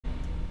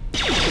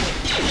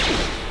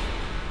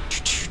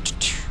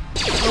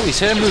Oh, his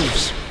hair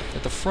moves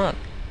at the front.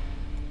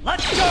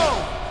 Let's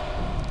go!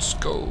 Let's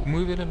go,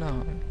 move it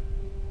along.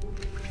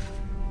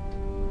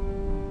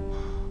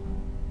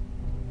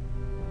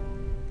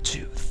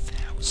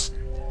 $2,000.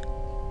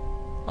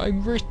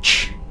 I'm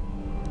rich.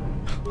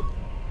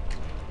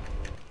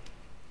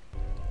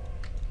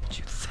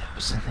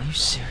 2,000, are you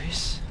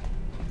serious?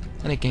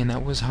 And again,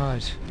 that was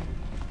hard.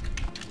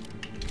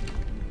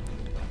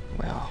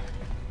 Well,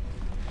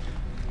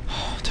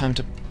 time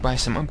to buy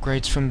some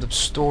upgrades from the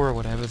store or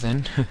whatever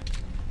then.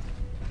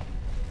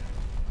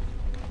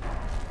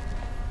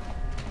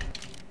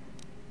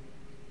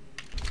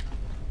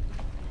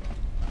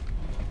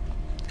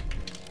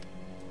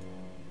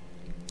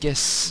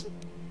 Guess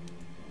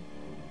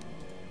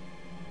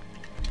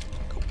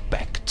go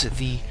back to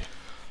the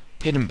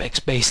Hiddenbeck's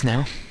base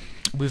now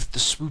with the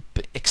Swoop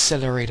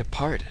accelerator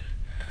part.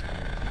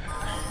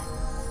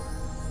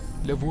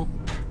 Level up.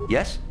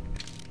 Yes?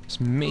 It's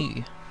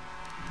me.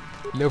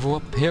 Level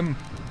up him.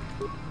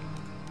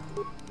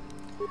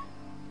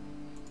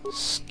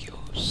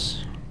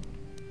 Skills.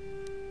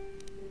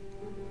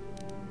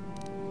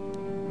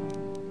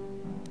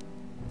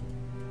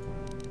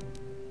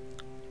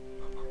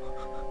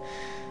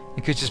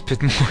 You could just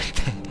put more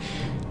there.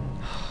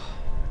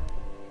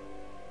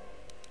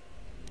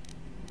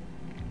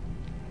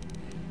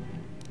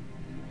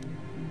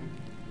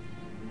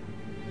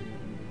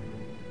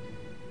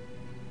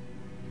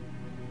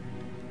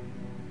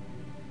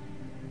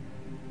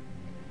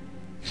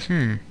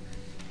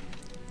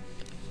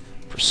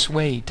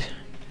 Persuade.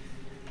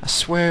 I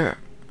swear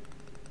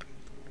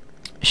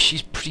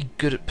she's pretty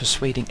good at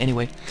persuading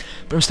anyway,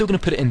 but I'm still gonna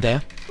put it in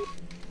there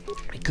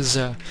because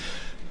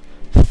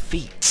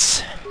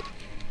feats.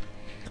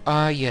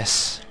 Ah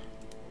yes.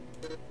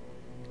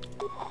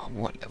 Oh,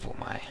 what level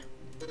am I?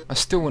 I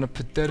still want to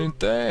put that in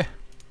there.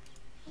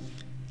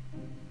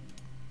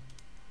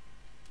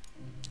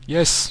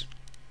 Yes.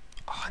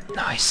 Oh,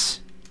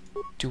 nice.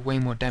 Do way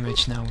more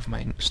damage now with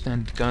my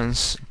standard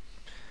guns.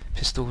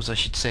 Pistols, I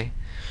should say.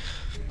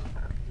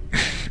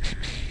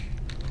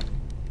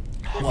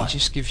 Let me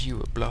just give you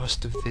a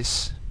blast of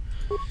this.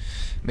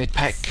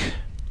 Mid-pack.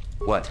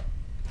 What?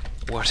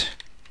 What?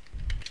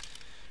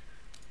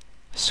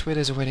 I swear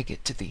there's a way to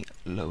get to the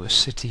lower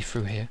city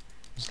through here.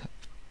 Is that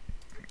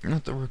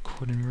not the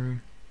recording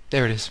room?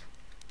 There it is.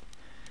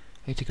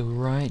 I need to go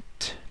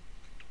right,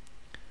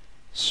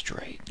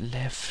 straight,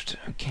 left.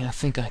 Okay, I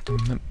think I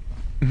can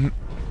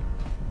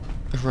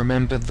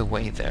remember the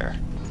way there.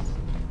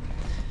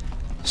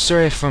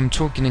 Sorry if I'm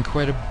talking in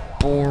quite a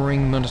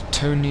boring,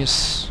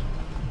 monotonous...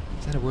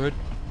 Is that a word?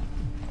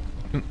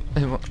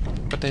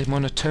 But a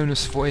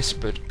monotonous voice,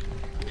 but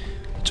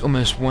it's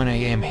almost 1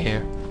 AM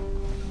here.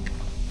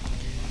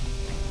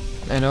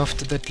 And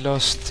after that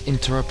last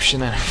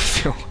interruption, I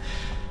feel...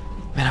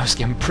 Man, I was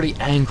getting pretty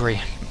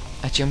angry.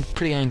 Actually, I'm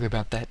pretty angry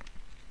about that.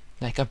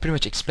 Like, I pretty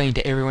much explained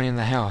to everyone in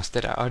the house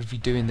that I'd be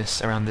doing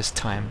this around this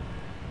time.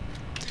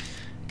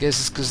 Guess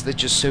it's because they're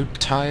just so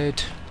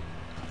tired.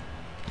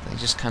 They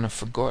just kind of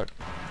forgot.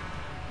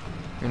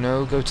 You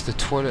know, go to the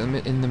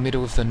toilet in the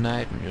middle of the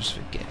night and just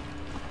forget.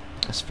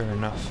 That's fair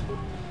enough.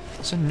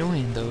 It's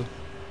annoying though.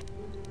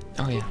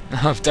 Oh yeah,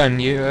 I've done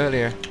you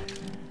earlier.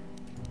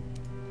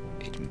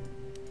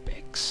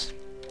 Bex.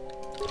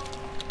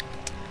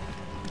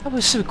 I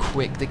was so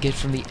quick to get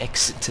from the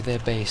exit to their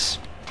base.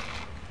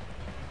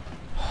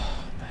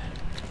 Oh man.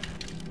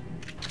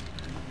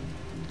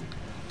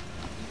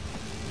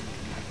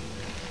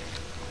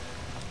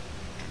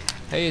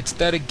 Hey, it's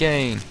that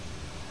again.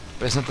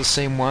 But it's not the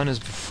same one as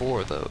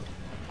before, though.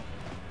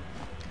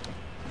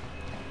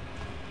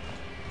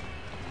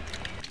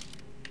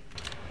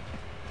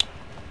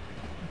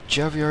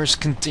 Javier's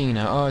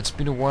Cantina. Oh, it's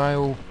been a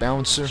while,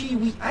 bouncer.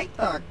 Yeah.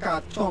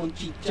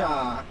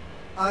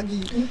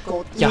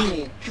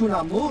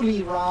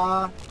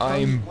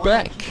 I'm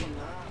back.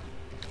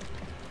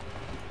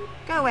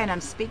 Go in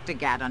and speak to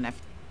Gaddon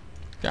if...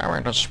 Go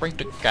in and speak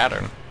to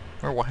Gaddon.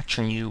 We're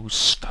watching you,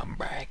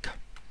 scumbag.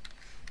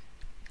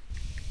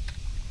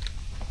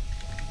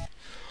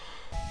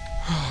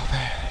 Oh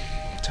man,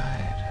 I'm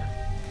tired.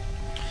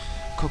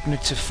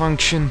 Cognitive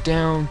function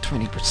down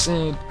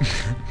 20%.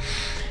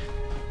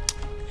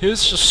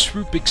 Here's the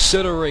Swoop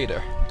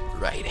accelerator,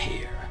 right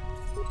here.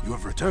 You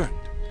have returned.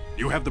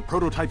 You have the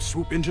prototype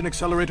Swoop engine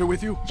accelerator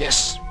with you?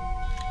 Yes.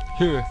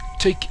 Here,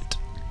 take it.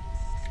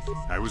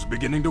 I was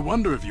beginning to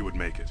wonder if you would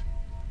make it.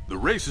 The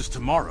race is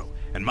tomorrow,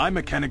 and my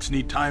mechanics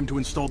need time to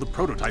install the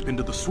prototype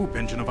into the Swoop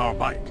engine of our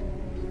bike.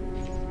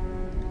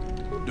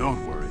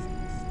 Don't worry.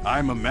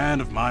 I'm a man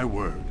of my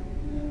word.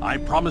 I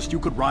promised you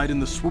could ride in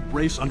the Swoop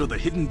race under the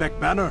Hiddenbeck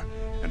banner,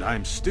 and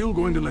I'm still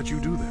going to let you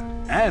do that.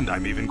 And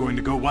I'm even going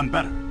to go one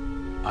better.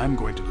 I'm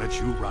going to let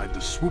you ride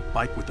the Swoop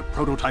bike with the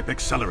prototype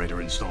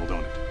accelerator installed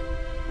on it.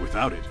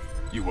 Without it,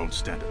 you won't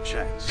stand a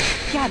chance.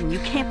 Gaddon, you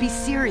can't be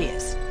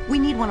serious. We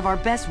need one of our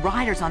best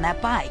riders on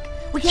that bike.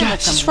 We can't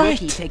let some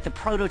rookie take the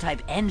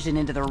prototype engine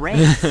into the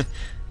race.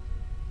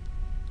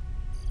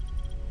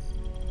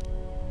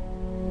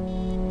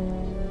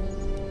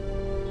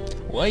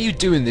 Why are you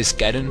doing this,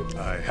 Gaddon?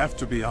 I have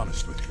to be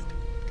honest with you.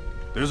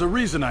 There's a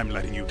reason I'm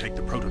letting you take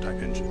the prototype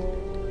engine.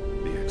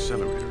 The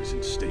accelerator is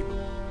unstable.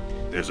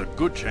 There's a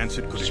good chance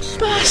it could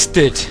explode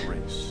Bastard! during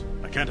the race.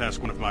 I can't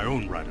ask one of my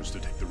own riders to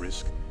take the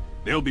risk.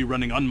 They'll be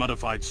running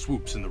unmodified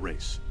swoops in the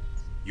race.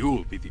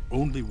 You'll be the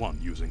only one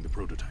using the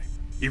prototype.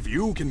 If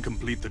you can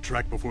complete the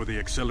track before the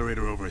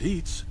accelerator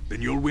overheats,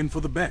 then you'll win for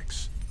the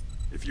Becks.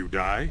 If you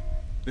die,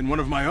 then one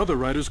of my other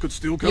riders could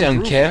still come You don't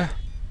through. care.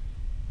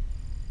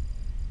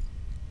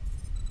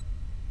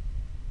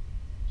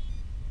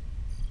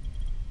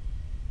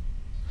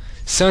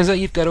 Sounds like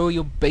you've got all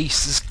your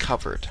bases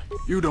covered.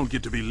 You don't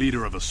get to be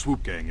leader of a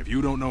swoop gang if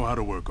you don't know how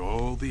to work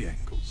all the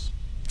angles.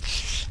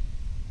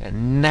 A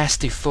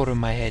nasty thought in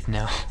my head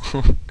now.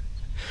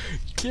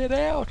 Get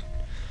out!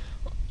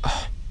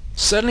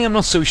 Suddenly I'm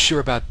not so sure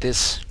about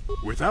this.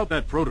 Without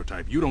that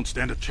prototype, you don't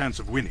stand a chance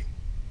of winning.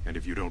 And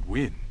if you don't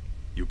win,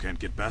 you can't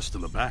get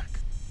Bastila back.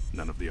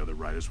 None of the other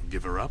riders will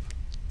give her up.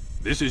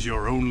 This is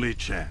your only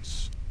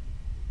chance.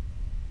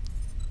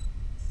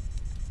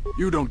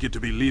 You don't get to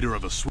be leader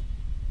of a swoop.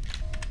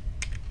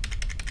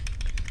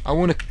 I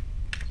want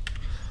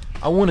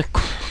a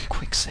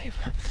quick save.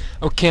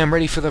 Okay, I'm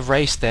ready for the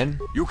race then.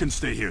 You can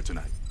stay here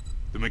tonight.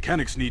 The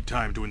mechanics need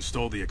time to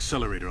install the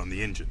accelerator on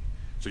the engine,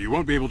 so you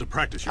won't be able to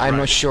practice your I'm not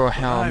riding. sure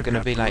how But I'm I've gonna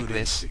got be like good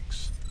this.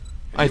 instincts.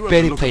 And I've you have the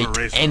barely look of a played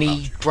racer any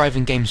about you.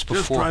 driving games Just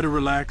try before. to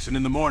relax, and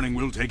in the morning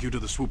we'll take you to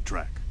the swoop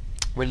track.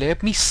 Well,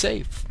 let me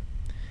save.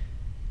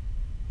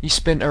 You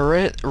spent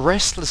a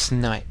restless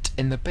night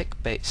in the Beck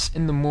base.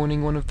 In the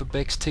morning, one of the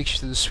Becks takes you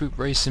to the Swoop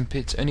racing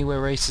pits, anywhere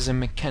racers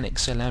and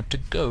mechanics are allowed to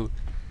go.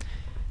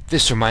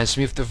 This reminds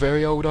me of the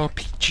very old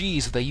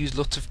RPGs where they use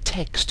lots of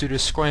text to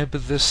describe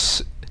the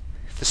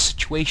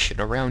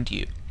situation around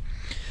you.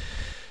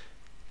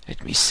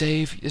 Let me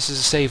save. This is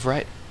a save,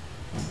 right?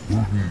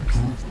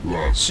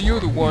 So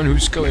you're the one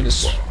who's going to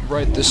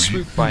ride the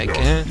Swoop bike,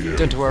 eh?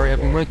 Don't worry, I've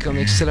been working on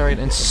the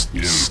accelerator and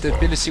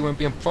stability won't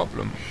be a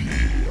problem.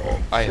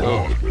 I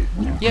hope.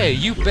 Yeah,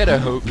 you better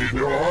hope.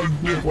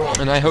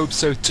 And I hope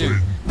so too.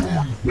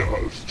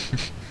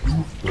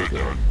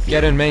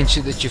 Gaddon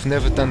mentioned that you've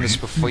never done this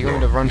before. You want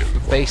me to run for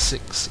the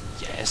basics?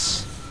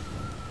 Yes.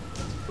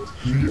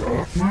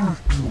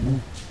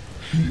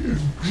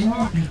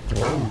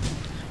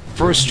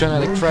 First, try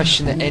not to crash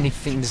into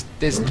anything.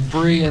 There's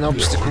debris and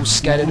obstacles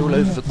scattered all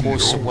over the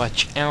course, so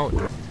watch out.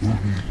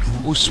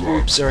 All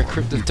swoops are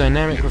equipped with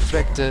dynamic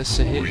reflector,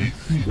 so it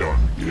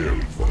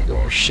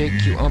will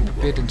shake you up a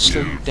bit and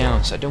slow you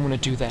down, so I don't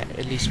want to do that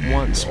at least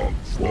once.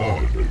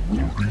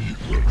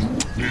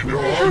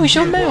 How is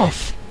your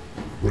mouth?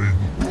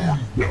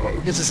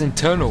 Because it's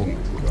internal.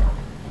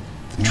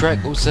 The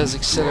track also has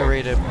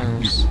accelerator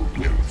panels.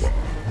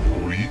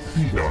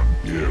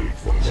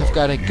 So I've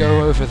got to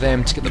go over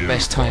them to get the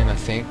best time, I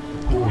think.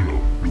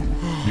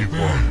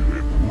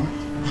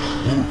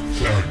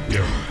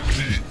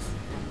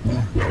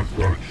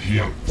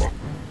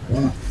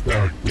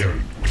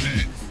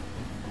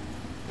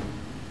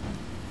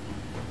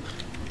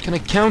 Can I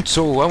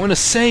counsel? I want to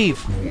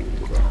save!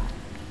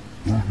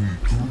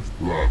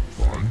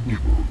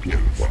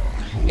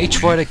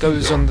 Each rider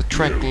goes on the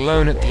track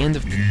alone. At the end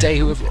of the day,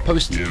 whoever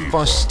posted the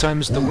fastest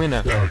time is the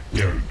winner.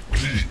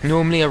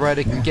 Normally a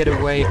rider can get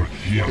away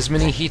as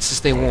many heats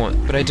as they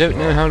want, but I don't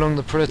know how long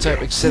the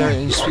prototype accelerator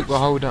and Swoop will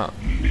hold up.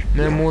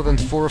 No more than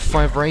 4 or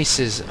 5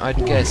 races,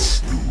 I'd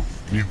guess.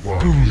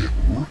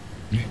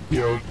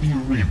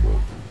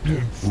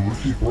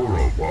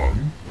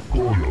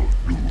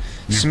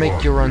 So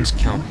make your runs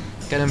count.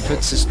 Gaddon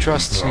puts his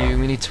trust in you.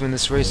 We need to win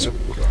this race, or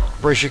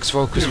Brishik's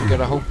focus. We've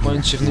got a whole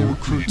bunch of new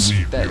recruits.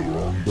 If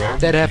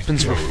that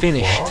happens, we're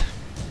finished.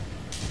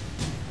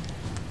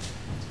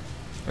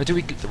 Or do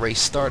we get the race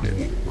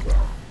started?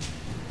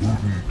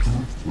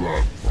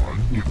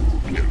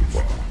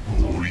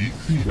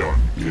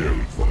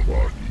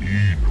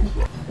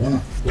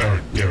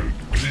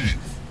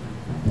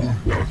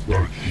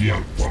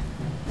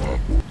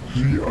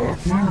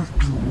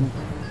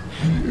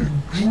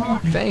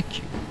 Thank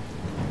you.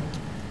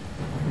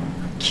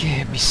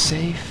 Can't be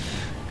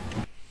safe.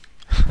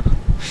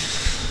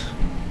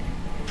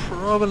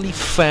 Probably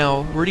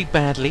foul really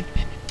badly,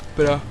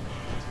 but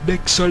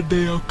next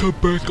Sunday I'll come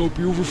back, I'll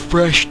be all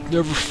refreshed and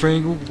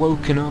everything, all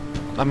woken up,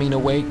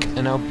 awake,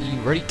 and I'll be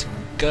ready to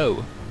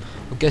go.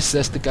 I guess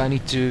that's the guy I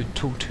need to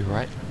talk to,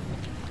 right?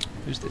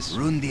 Who's this?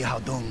 Rundi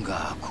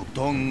hadonga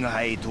kutonga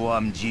ay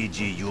tuam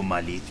gigi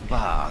yumalit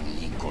pa ang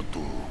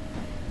ingkotu.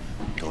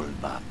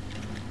 Tolba.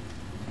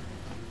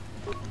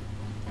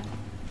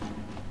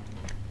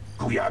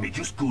 Kuyami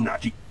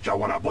juskunachi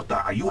jawana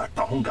bota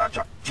ayuata honga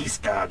cha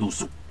tiska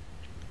dusu.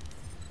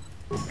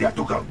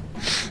 Yatuka.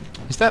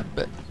 Is that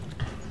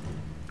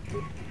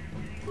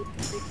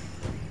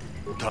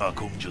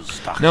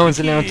No one's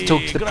allowed to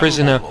talk to the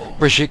prisoner.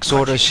 Brishik's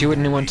order. She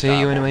wouldn't want to hear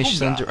you anyway.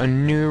 She's under a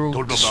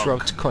neural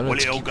disrupt collar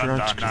to keep her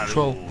under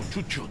control.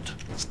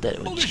 Is that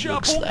what she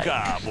looks like?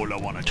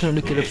 Trying to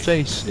look at her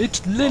face.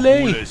 It's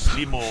Lily!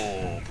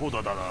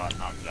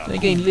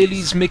 Again,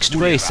 Lily's mixed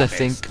race, I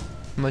think.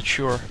 I'm not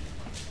sure.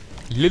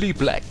 Lily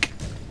Black.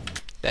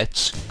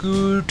 That's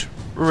good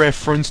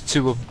reference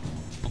to a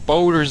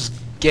Baldur's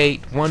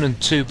Gate 1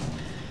 and 2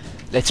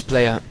 Let's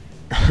Player.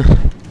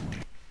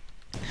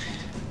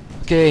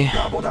 Okay,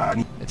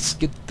 let's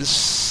get this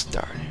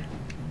started.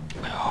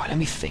 Oh, let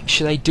me think.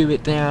 Should I do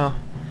it now?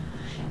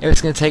 If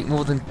it's going to take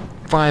more than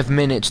 5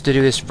 minutes to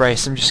do this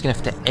race, I'm just going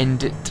to have to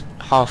end it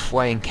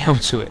halfway and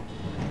counter it.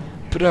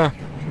 But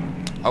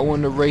I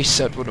want to race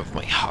out one of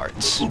my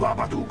hearts.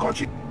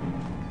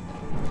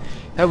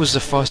 That was the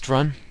fast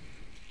run.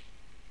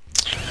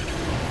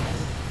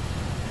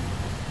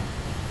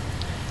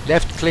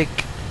 Left click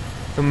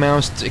the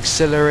mouse to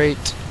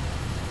accelerate.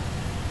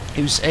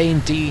 Use A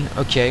and D.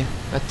 Okay,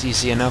 that's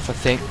easy enough, I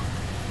think.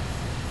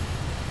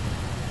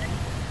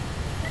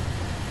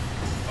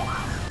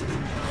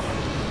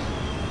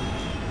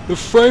 The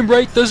frame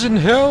rate doesn't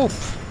help.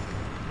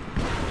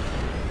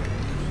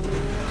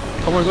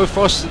 Come on, go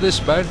faster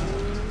this, man.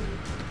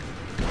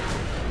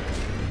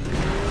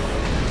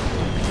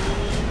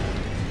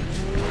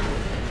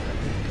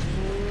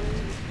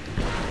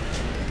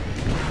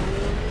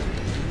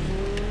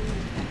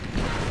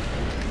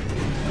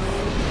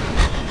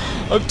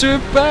 I'm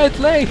doing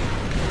badly.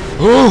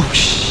 Oh,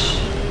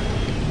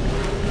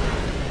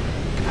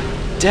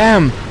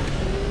 damn.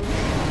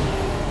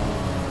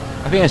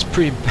 I think that's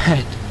pretty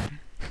bad.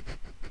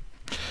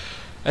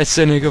 That's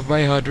the ending of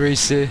my hard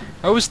race here.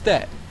 How was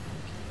that?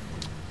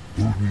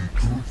 You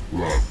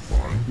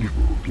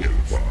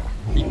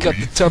got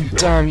the top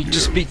time. You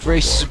just beat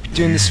races. I've been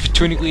doing this for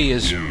 20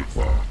 years.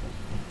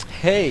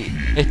 Hey,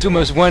 it's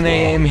almost 1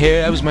 AM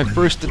here. That was my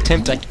first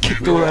attempt. I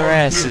kicked all their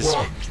asses.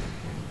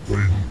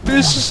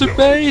 This is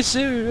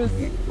amazing!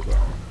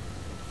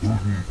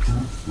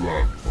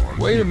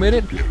 Wait a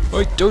minute,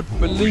 I don't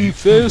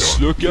believe this.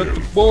 Look at the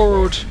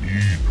board.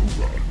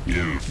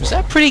 Was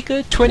that pretty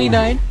good?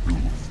 29?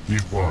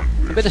 I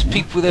bet there's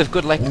people that have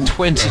got like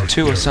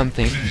 22 or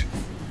something.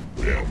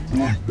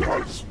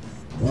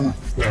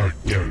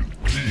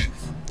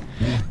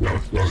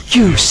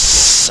 You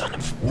son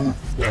of...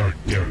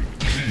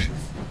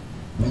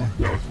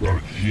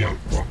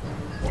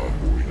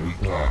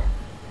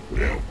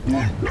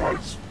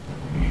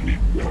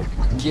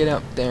 Get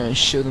up there and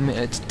show them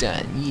it's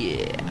done,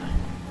 yeah.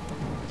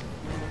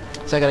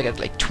 So I gotta get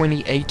like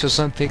 28 or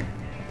something.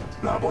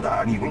 So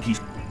I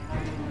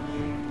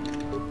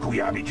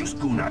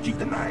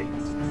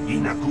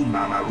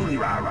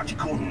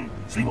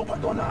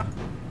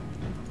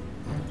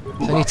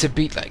need to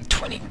beat like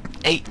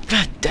 28.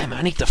 God damn it,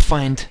 I need to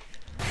find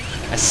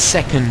a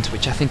second,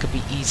 which I think will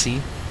be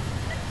easy.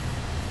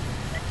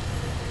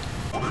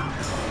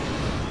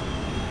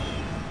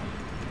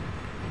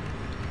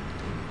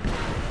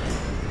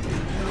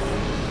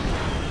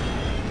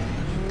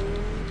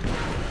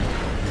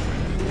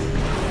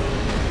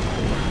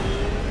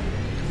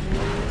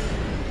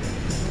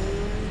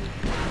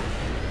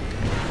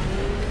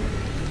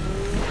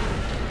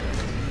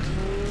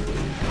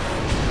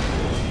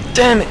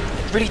 Damn it!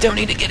 I really don't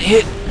need to get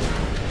hit.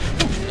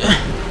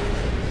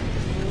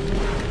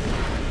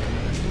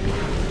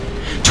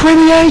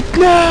 $28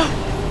 now!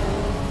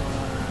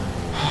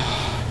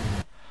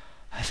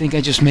 I think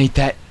I just made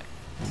that.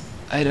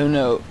 I don't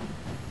know.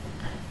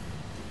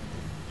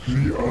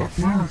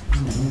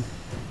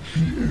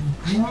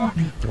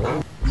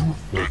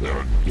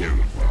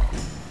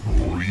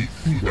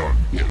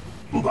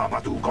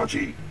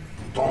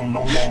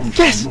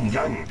 Yes!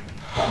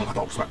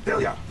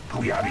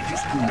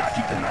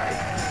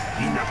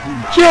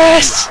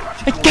 Yes!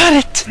 I got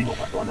it!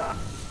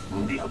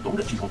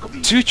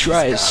 2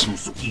 tries.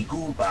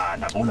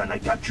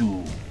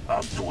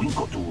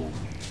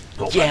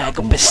 Yeah, I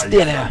got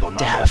Bastila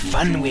to have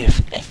fun with.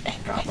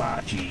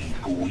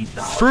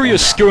 Through your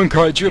skill and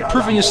courage, you are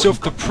proving yourself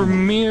the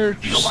premier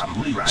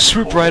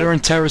Swoop rider in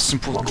terrorist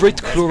and brought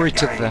great glory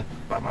to the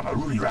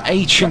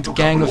ancient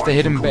gang of the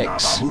Hidden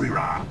Becks.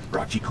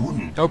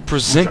 I'll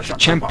present the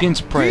champion's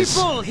prize.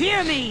 People,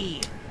 hear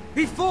me!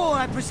 Before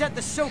I present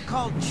the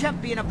so-called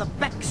champion of the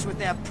Becks with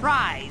their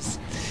prize,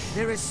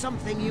 there is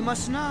something you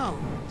must know.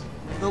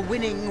 The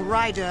winning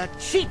rider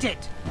cheated!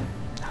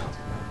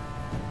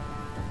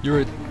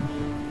 You're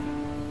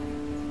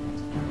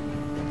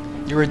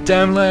a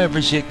damn liar,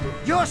 Brigitte.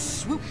 Your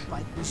swoop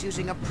bike was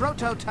using a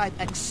prototype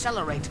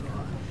accelerator.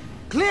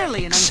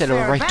 Clearly an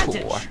unfair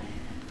advantage.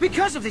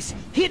 Because of this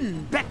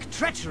hidden Beck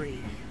treachery,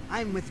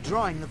 I'm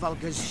withdrawing the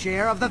Vulgar's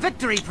share of the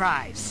victory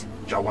prize.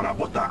 Yeah,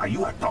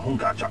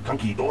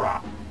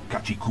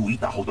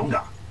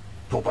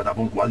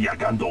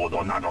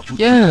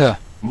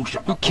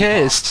 who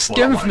cares? Just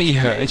give me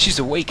her, and she's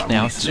awake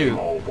now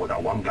too.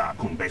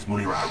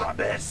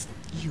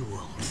 You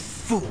old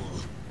fool!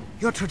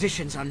 Your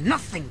traditions are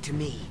nothing to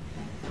me.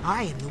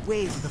 I am the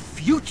way for the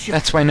future.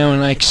 That's why no one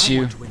likes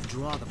you.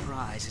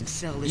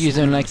 You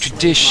don't like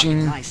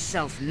tradition.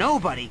 Myself,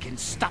 nobody can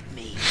stop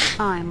me.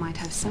 I might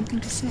have something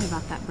to say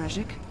about that,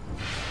 Brejik.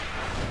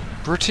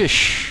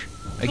 British.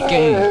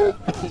 Again.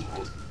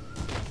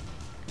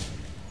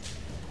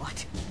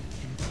 What?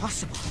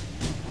 Impossible.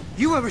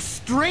 You were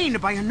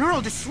restrained by a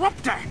neural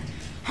disruptor.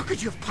 How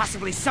could you have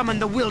possibly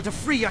summoned the will to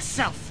free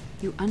yourself?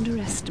 You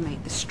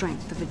underestimate the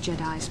strength of a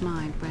Jedi's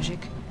mind,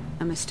 Brejik.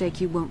 A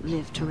mistake you won't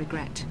live to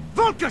regret.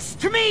 Vulcus,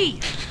 to me!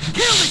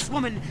 Kill this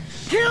woman!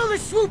 Kill the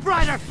Swoop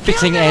Rider!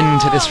 Fitting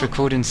end to this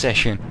recording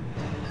session.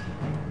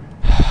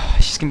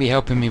 She's gonna be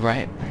helping me,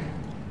 right?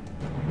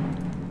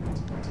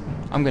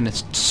 I'm gonna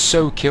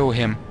so kill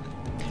him.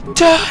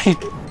 Die!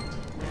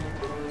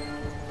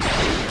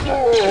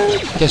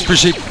 Yes,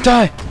 Brigitte,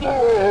 die!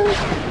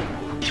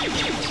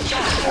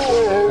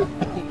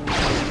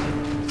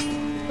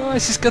 Oh,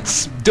 she's got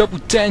this double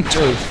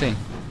tanto thing.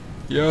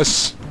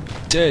 Yes,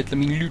 dead, let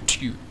me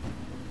loot you.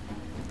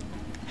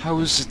 How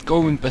is it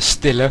going,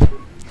 Bastila?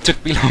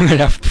 Took me long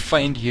enough to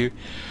find you.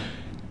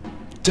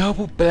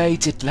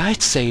 Double-bladed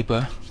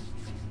lightsaber.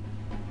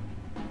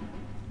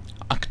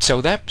 I could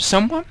sell that to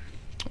someone,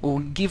 or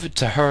give it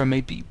to her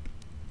maybe.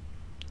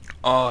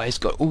 Oh, he's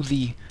got all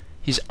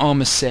his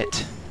armor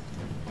set.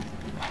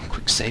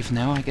 Quick save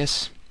now, I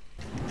guess.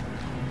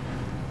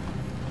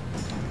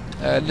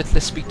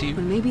 Let's speak to you.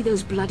 Well, maybe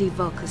those bloody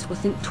Vulcans will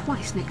think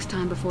twice next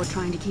time before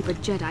trying to keep a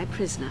Jedi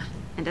prisoner.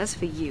 And as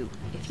for you,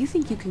 if you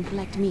think you can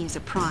collect me as a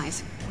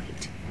prize...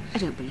 Wait, I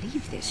don't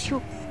believe this. You're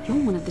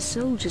one of the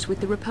soldiers with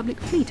the Republic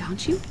fleet,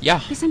 aren't you?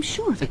 Yeah. Yes, I'm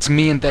sure of it. It's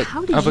me and that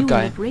How did other you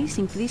guy. end up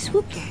racing for these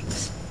swoop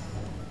gangs?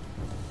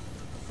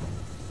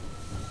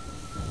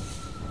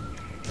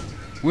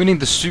 Winning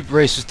the soup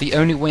race was the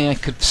only way I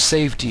could have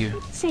saved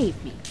you.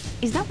 Save me.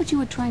 Is that what you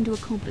were trying to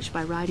accomplish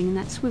by riding in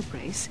that swoop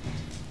race?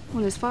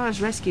 Well, as far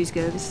as rescues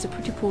go, this is a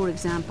pretty poor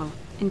example.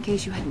 In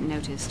case you hadn't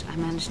noticed, I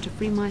managed to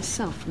free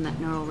myself from that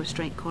neural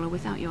restraint collar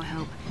without your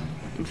help.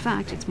 In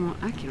fact, it's more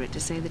accurate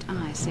to say that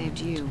I saved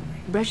you.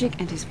 Brejik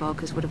and his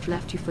Vulcans would have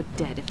left you for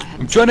dead if I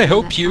hadn't... I'm trying to saved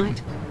help that you.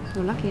 fight.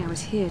 You're lucky I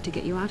was here to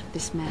get you out of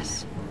this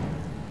mess.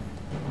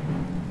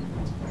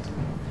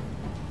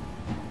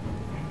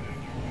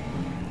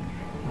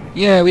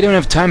 Yeah, we don't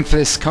have time for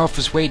this. Karth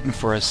was waiting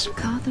for us.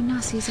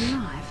 KotOR is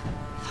alive.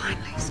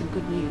 Finally, some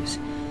good news.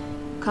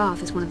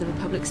 Karth is one of the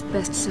Republic's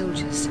best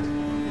soldiers.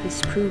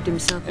 He's proved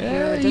himself a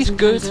hero a he's dozen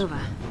good. times over.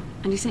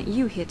 And he sent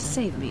you here to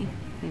save me.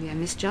 Maybe I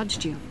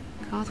misjudged you.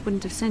 Karth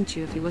wouldn't have sent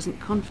you if he wasn't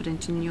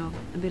confident in your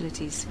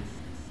abilities.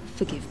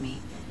 Forgive me.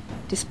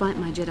 Despite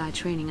my Jedi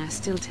training, I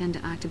still tend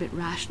to act a bit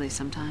rashly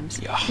sometimes.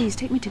 Yeah. Please,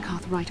 take me to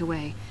Karth right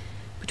away.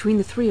 Between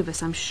the three of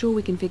us, I'm sure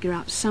we can figure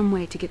out some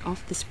way to get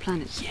off this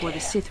planet before the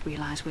Sith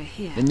realize we're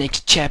here. The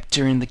next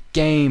chapter in the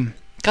game.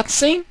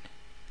 Cutscene?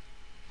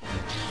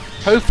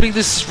 Hopefully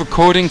this is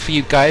recording for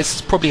you guys.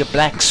 It's probably a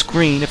black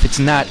screen if it's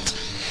not.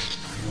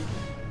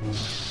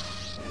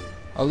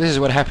 Oh, this is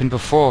what happened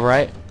before,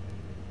 right?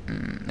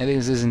 It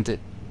is, isn't it?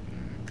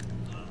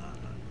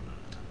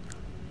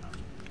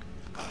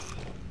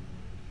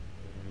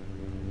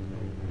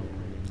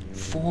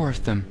 Four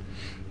of them.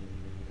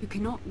 You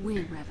cannot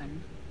win, Revan.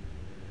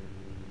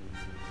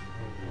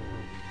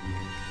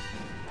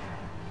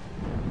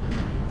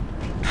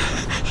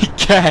 He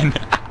can!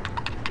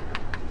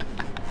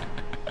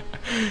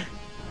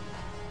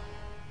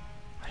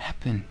 What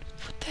happened?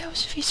 What the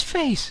hell's with his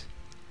face?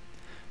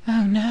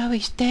 Oh no,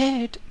 he's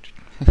dead.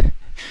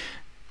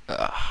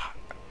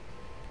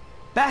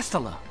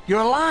 Bastila, you're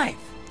alive!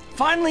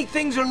 Finally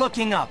things are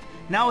looking up.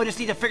 Now we just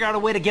need to figure out a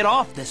way to get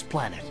off this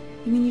planet.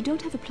 You mean you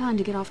don't have a plan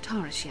to get off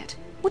Taurus yet?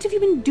 What have you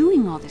been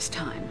doing all this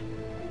time?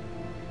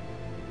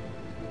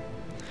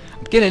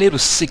 I'm getting a little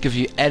sick of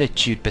your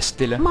attitude,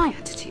 Bastila. My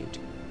attitude?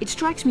 It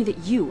strikes me that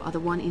you are the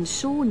one in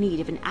sore need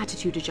of an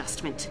attitude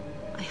adjustment.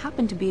 I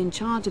happen to be in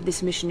charge of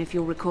this mission, if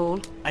you'll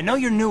recall. I know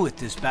you're new at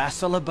this,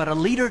 Bastila, but a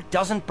leader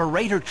doesn't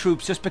berate her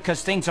troops just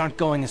because things aren't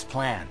going as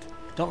planned.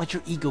 Don't let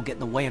your ego get in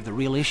the way of the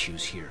real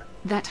issues here.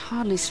 That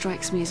hardly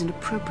strikes me as an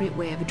appropriate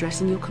way of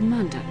addressing your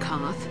commander,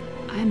 Karth.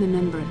 I am a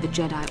member of the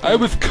Jedi Order.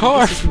 I'm with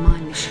Karth. This is my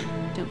mission.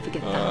 Don't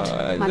forget that.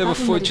 I My never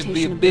battle thought you'd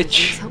be a meditation abilities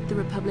bitch. helped the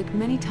Republic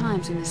many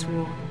times in this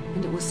war,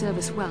 and it will serve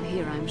us well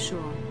here, I'm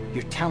sure.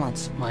 Your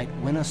talents might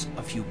win us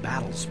a few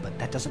battles, but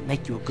that doesn't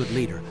make you a good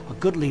leader. A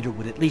good leader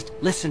would at least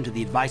listen to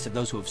the advice of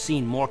those who have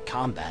seen more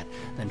combat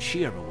than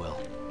she ever will.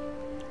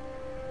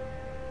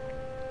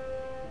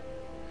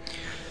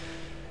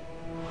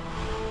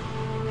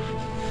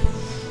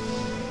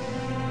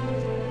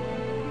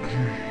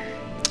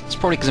 It's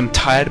probably because I'm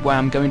tired why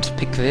I'm going to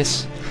pick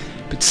this.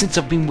 But since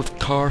I've been with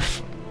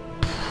Karth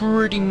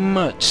pretty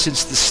much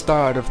since the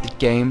start of the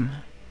game,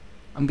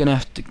 I'm gonna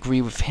have to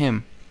agree with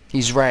him.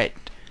 He's right.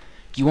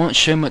 You won't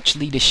show much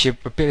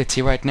leadership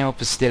ability right now,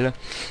 Bastila.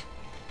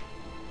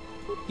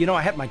 You know,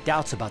 I had my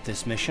doubts about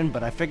this mission,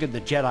 but I figured the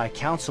Jedi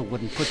Council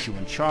wouldn't put you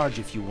in charge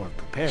if you weren't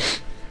prepared.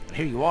 But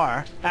here you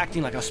are,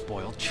 acting like a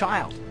spoiled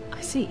child. I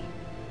see.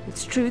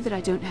 It's true that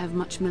I don't have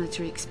much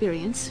military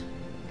experience.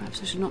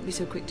 Perhaps I should not be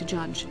so quick to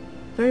judge.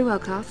 Very well,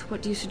 Karth.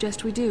 What do you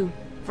suggest we do?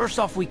 First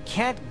off, we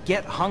can't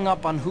get hung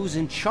up on who's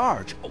in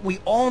charge. We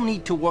all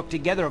need to work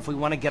together if we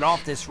want to get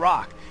off this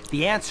rock.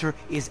 The answer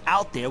is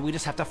out there, we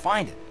just have to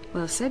find it.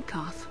 Well said,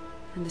 Karth.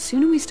 And the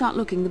sooner we start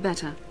looking, the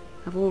better.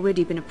 I've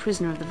already been a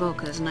prisoner of the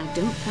Vulcans, and I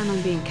don't plan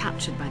on being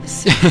captured by the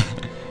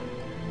Sith.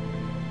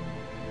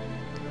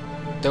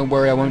 Don't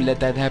worry, I won't let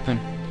that happen.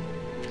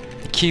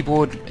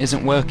 keyboard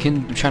isn't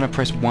working. I'm trying to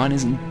press 1,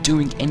 isn't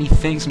doing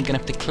anything, so I'm gonna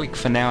have to click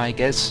for now, I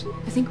guess.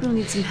 I think we'll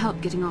need some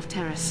help getting off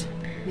terrace.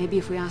 Maybe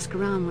if we ask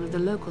around, one of the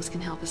locals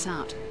can help us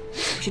out.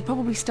 We should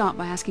probably start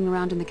by asking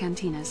around in the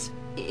cantinas.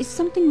 Is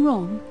something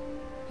wrong?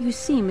 You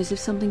seem as if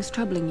something's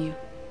troubling you.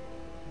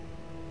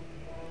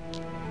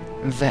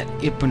 That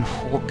Ibn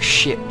Hawk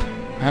ship.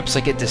 Perhaps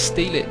I get to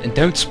steal it, and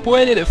don't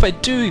spoil it if I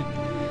do.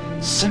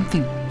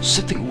 Something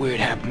weird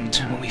happened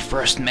when we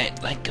first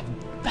met, like a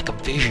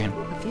vision.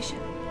 A vision?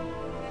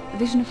 A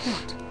vision of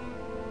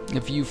what?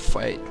 Of you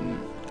fighting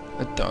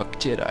a dark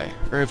Jedi.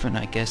 Irvin,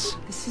 I guess.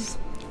 This is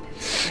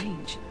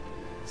strange.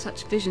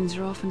 Such visions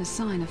are often a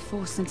sign of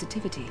Force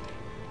sensitivity.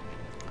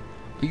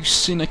 Are you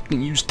saying I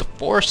can use the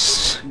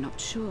Force? I'm not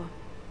sure.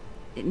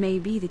 It may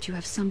be that you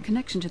have some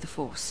connection to the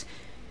Force.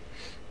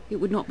 It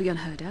would not be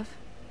unheard of.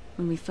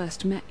 When we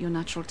first met, your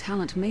natural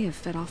talent may have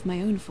fed off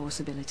my own Force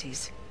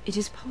abilities. It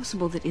is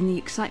possible that in the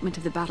excitement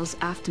of the battle's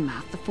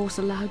aftermath, the Force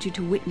allowed you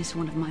to witness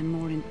one of my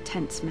more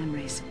intense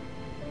memories.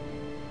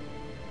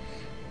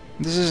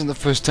 This isn't the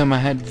first time I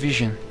had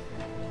vision.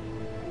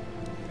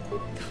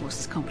 The Force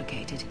is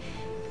complicated.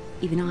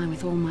 Even I,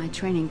 with all my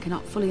training,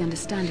 cannot fully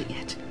understand it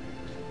yet.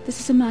 This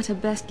is a matter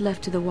best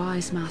left to the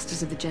wise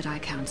masters of the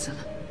Jedi Council.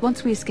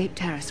 Once we escape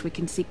Terrace, we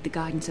can seek the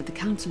guidance of the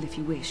Council if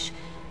you wish.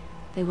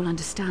 They will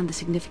understand the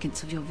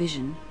significance of your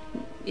vision,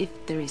 if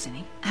there is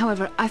any.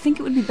 However, I think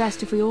it would be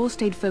best if we all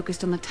stayed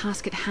focused on the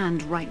task at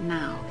hand right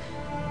now.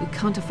 We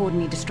can't afford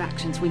any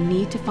distractions. We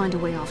need to find a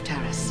way off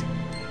Terrace.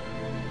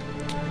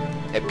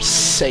 Be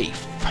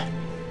safe.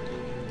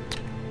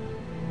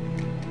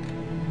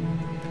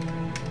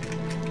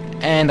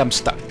 And I'm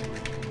stuck.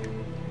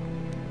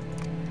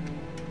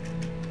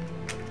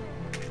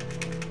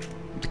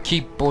 The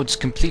keyboard's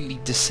completely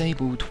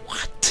disabled.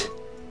 What?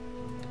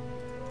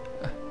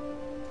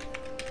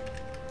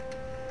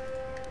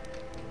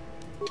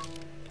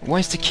 Why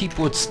is the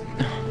keyboard... I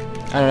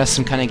don't know, that's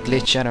some kind of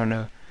glitch, I don't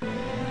know.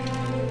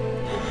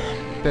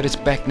 But it's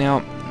back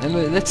now.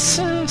 Let's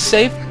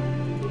save.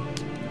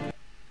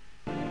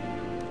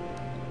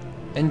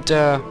 And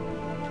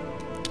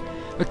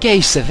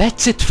okay, so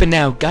that's it for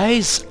now,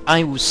 guys.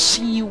 I will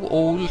see you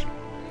all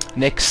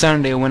next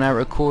Sunday when I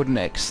record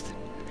next.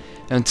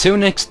 Until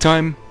next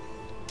time,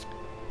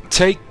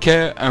 take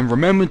care and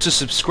remember to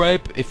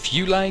subscribe if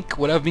you like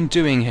what I've been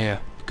doing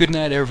here. Good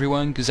night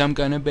everyone, because I'm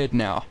going to bed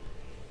now.